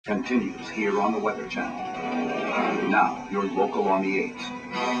Continues here on the Weather Channel. Now, your local on the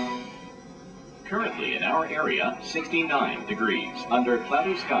 8th. Currently in our area, 69 degrees under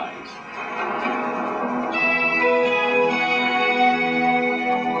cloudy skies.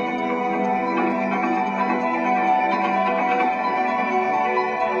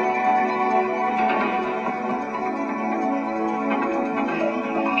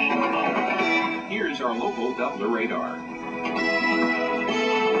 Here's our local Doppler radar.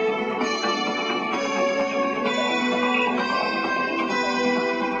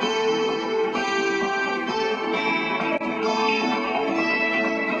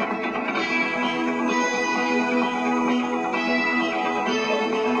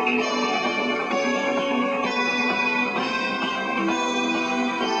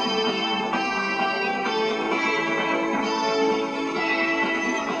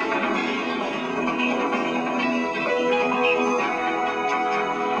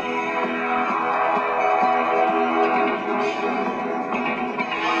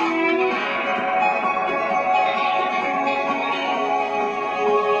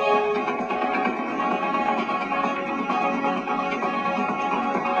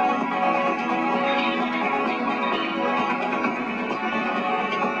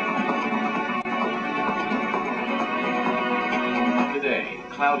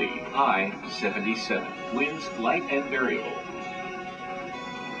 Cloudy, high 77. Winds light and variable.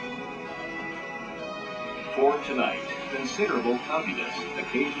 For tonight, considerable cloudiness.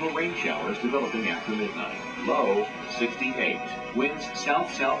 Occasional rain showers developing after midnight. Low 68. Winds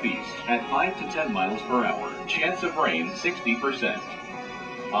south-southeast at 5 to 10 miles per hour. Chance of rain 60%.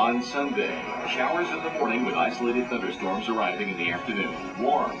 On Sunday, showers in the morning with isolated thunderstorms arriving in the afternoon.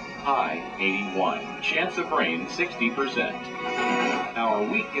 Warm, high 81. Chance of rain 60%. Our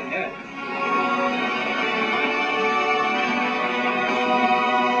week ahead.